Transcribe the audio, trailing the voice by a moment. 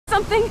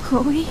something?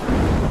 Chloe?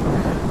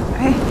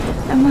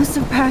 I must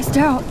have passed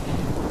out.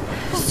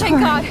 Oh, thank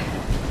God.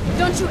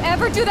 Don't you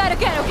ever do that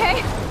again,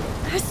 okay?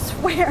 I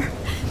swear.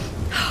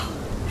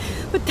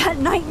 But that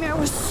nightmare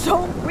was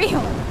so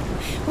real.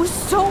 It was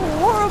so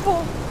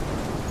horrible.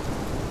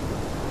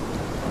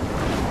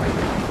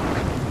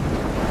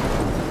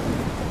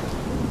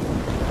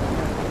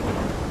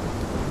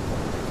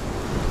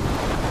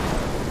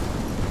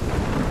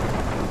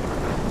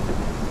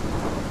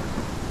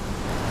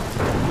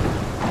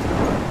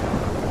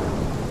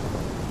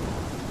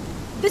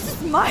 This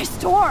is my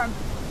storm.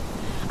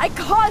 I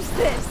caused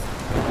this.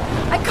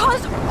 I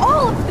caused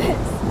all of this.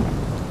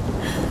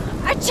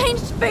 I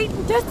changed fate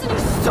and destiny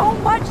so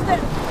much that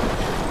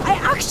I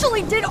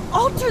actually did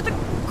alter the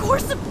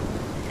course of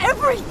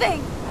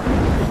everything.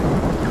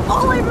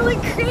 All I really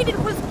created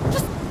was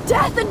just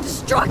death and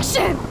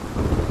destruction.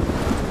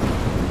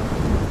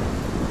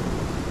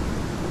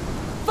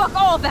 Fuck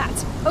all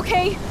that,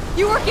 okay?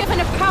 You were given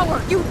a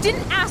power. You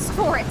didn't ask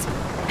for it.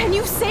 And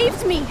you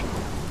saved me.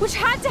 Which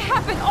had to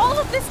happen. All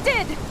of this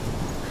did.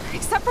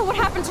 Except for what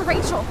happened to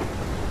Rachel.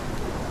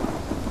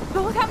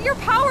 But without your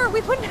power,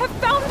 we wouldn't have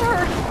found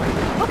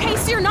her. Okay,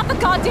 so you're not the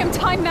goddamn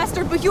Time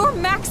Master, but you're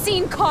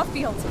Maxine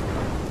Caulfield.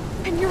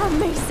 And you're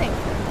amazing.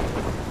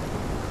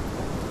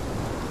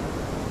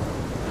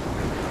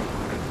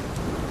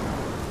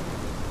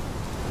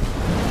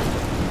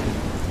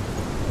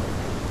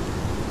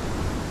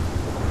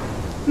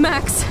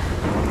 Max.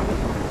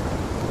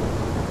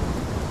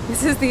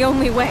 This is the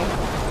only way.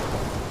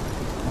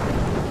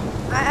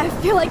 I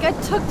feel like I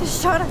took the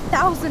shot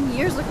 1,000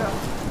 years ago.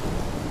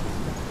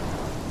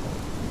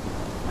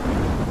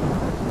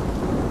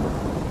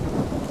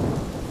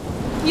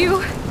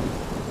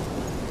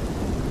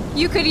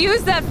 You could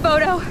use that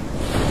photo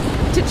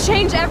to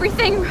change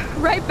everything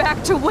right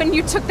back to when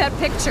you took that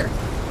picture.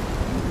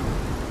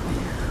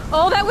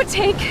 All that would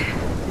take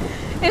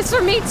is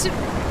for me to...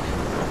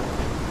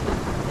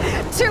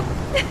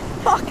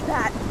 Fuck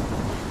that.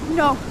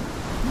 No.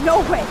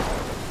 No way.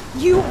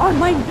 You are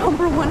my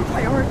 #1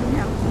 priority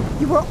now.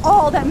 You are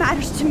all that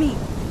matters to me.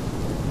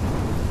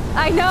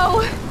 I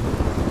know.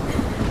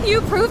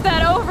 You prove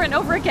that over and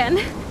over again.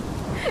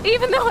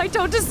 Even though I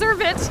don't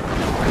deserve it.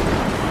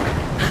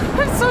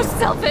 I'm so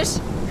selfish.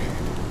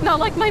 Not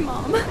like my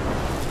mom.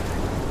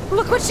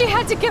 Look what she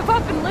had to give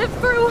up and live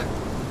through.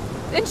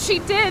 And she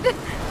did.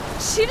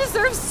 She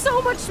deserves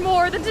so much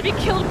more than to be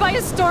killed by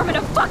a storm in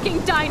a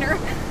fucking diner.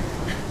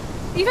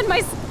 Even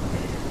my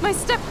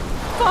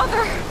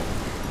stepfather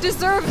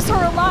deserves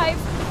her alive.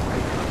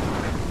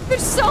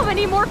 There's so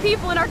many more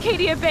people in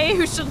Arcadia Bay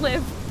who should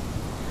live.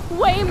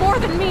 Way more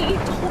than me.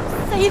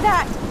 Don't say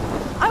that.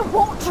 I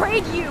won't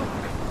trade you.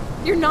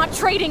 You're not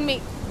trading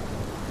me.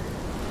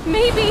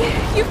 Maybe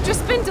you've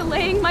just been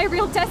delaying my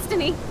real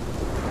destiny.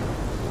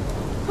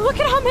 Look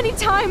at how many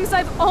times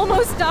I've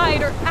almost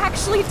died or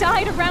actually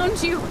died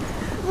around you.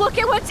 Look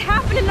at what's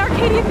happened in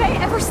Arcadia Bay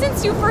ever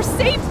since you first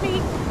saved me.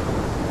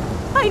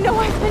 I know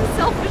I've been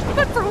selfish,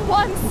 but for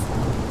once,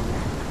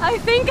 I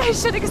think I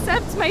should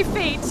accept my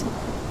fate.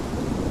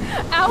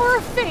 Our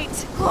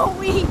fate.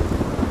 Chloe!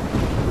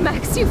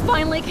 Max, you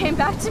finally came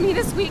back to me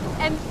this week,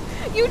 and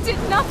you did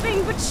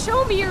nothing but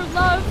show me your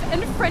love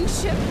and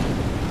friendship.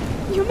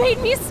 You made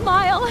me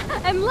smile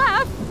and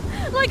laugh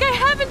like I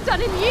haven't done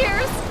in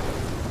years.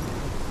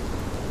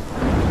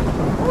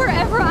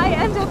 Wherever I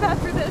end up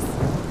after this,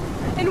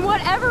 in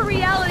whatever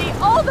reality,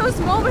 all those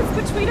moments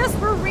between us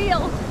were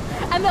real,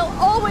 and they'll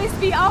always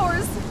be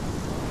ours.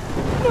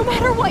 No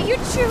matter what you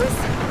choose,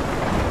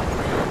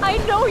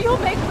 I know you'll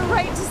make the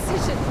right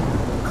decision.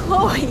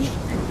 Chloe,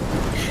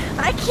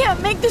 I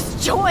can't make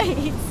this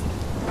choice.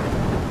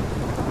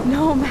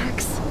 No,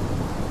 Max.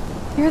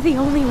 You're the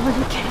only one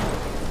who can.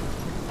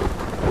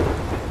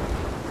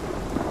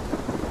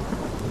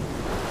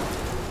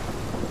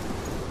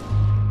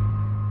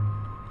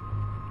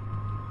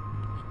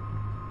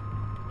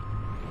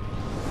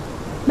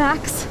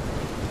 Max,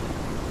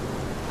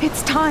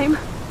 it's time.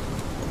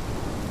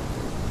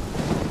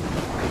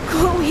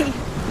 Chloe,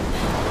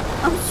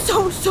 I'm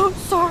so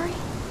sorry.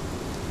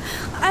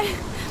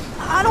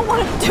 I don't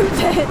want to do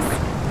this.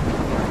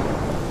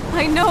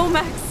 I know,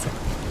 Max,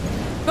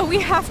 but we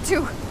have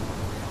to.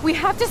 We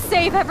have to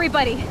save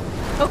everybody,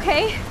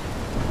 okay?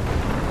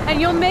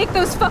 And you'll make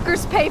those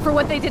fuckers pay for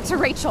what they did to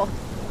Rachel.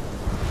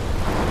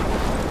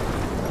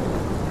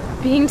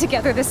 Being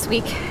together this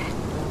week,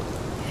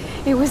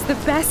 it was the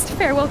best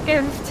farewell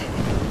gift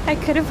I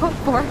could have hoped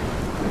for.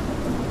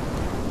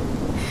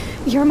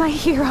 You're my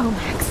hero,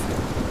 Max.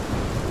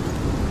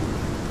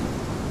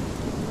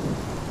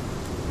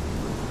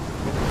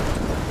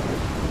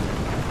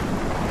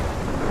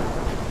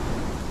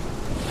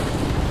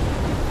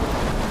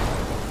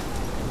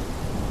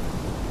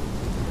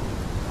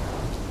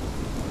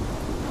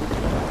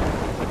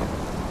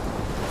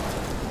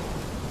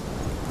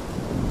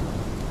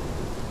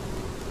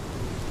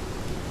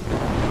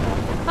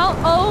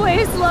 I'll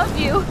always love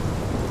you.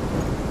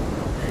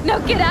 Now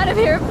get out of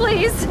here,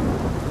 please.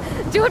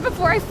 Do it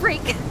before I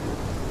freak.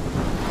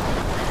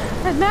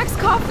 And Max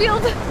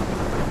Caulfield,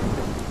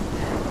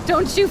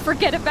 Don't you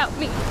forget about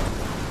me.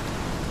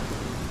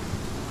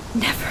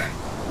 Never.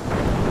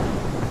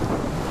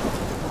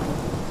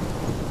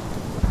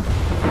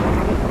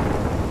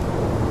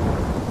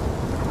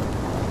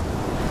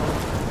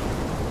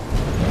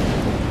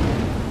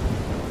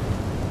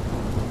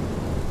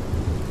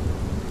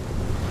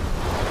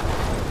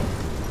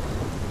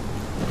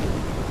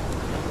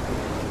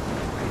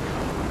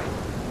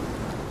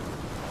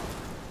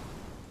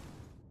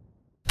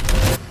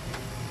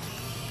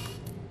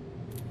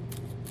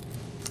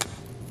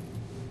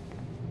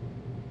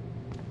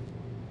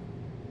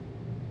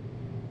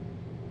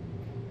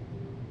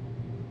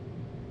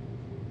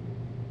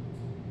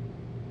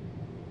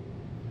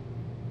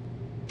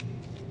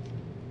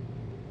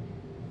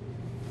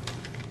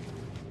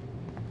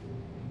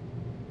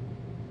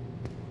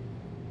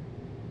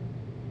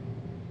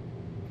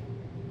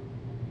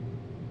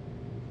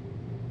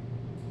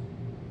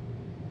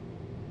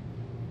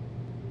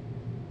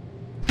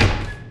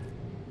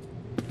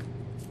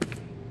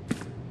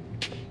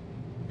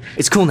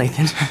 It's cool,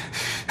 Nathan.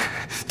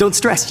 Don't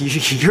stress.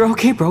 You're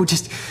okay, bro.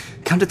 Just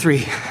count to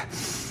 3.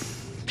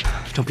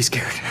 Don't be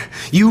scared.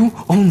 You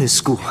own this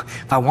school.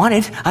 If I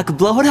wanted, I could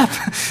blow it up.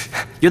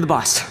 You're the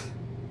boss.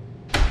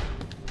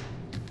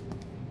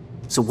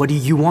 So what do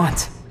you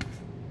want?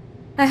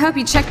 I hope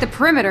you check the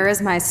perimeter,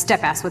 as my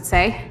step-ass would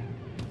say.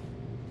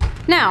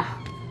 Now,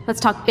 let's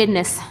talk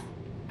business.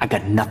 I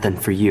got nothing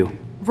for you.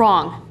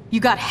 Wrong. You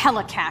got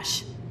hella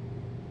cash.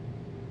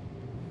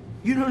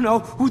 You don't know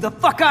who the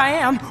fuck I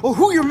am or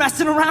who you're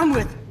messing around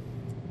with.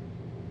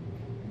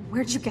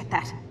 Where'd you get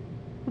that?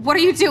 What are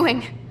you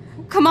doing?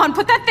 Come on,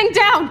 put that thing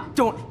down!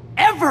 Don't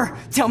ever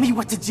tell me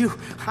what to do.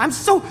 I'm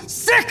so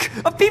sick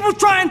of people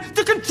trying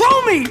to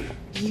control me!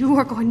 You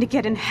are going to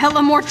get in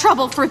hella more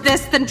trouble for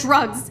this than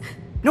drugs.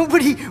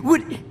 Nobody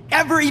would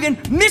ever even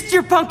miss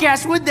your punk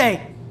ass, would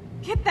they?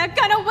 Get that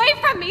gun away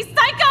from me,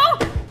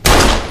 psycho!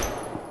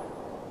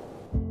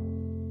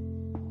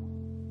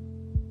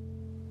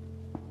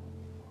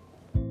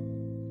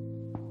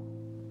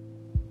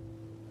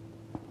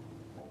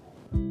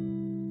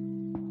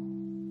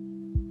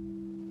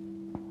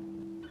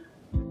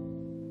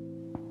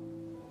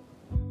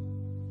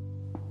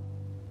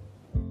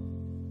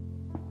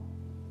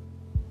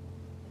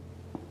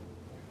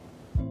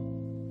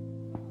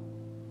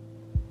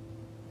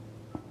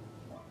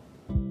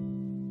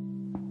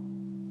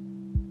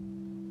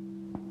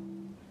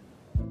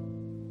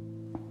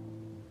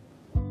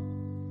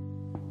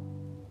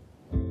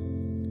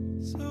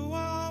 So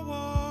I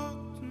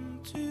walked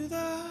into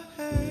the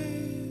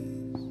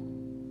haze,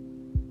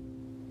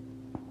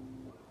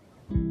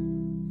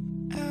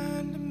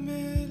 and a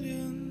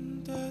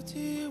million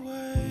dirty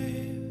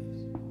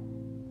waves.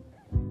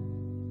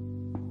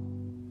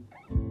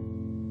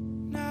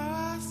 Now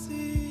I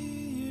see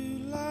you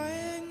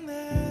lying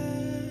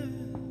there,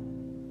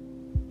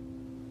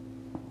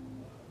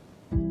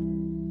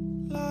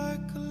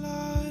 like a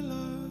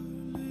Lila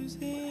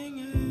losing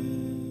it.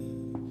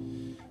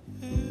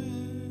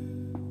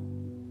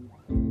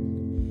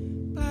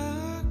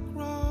 Black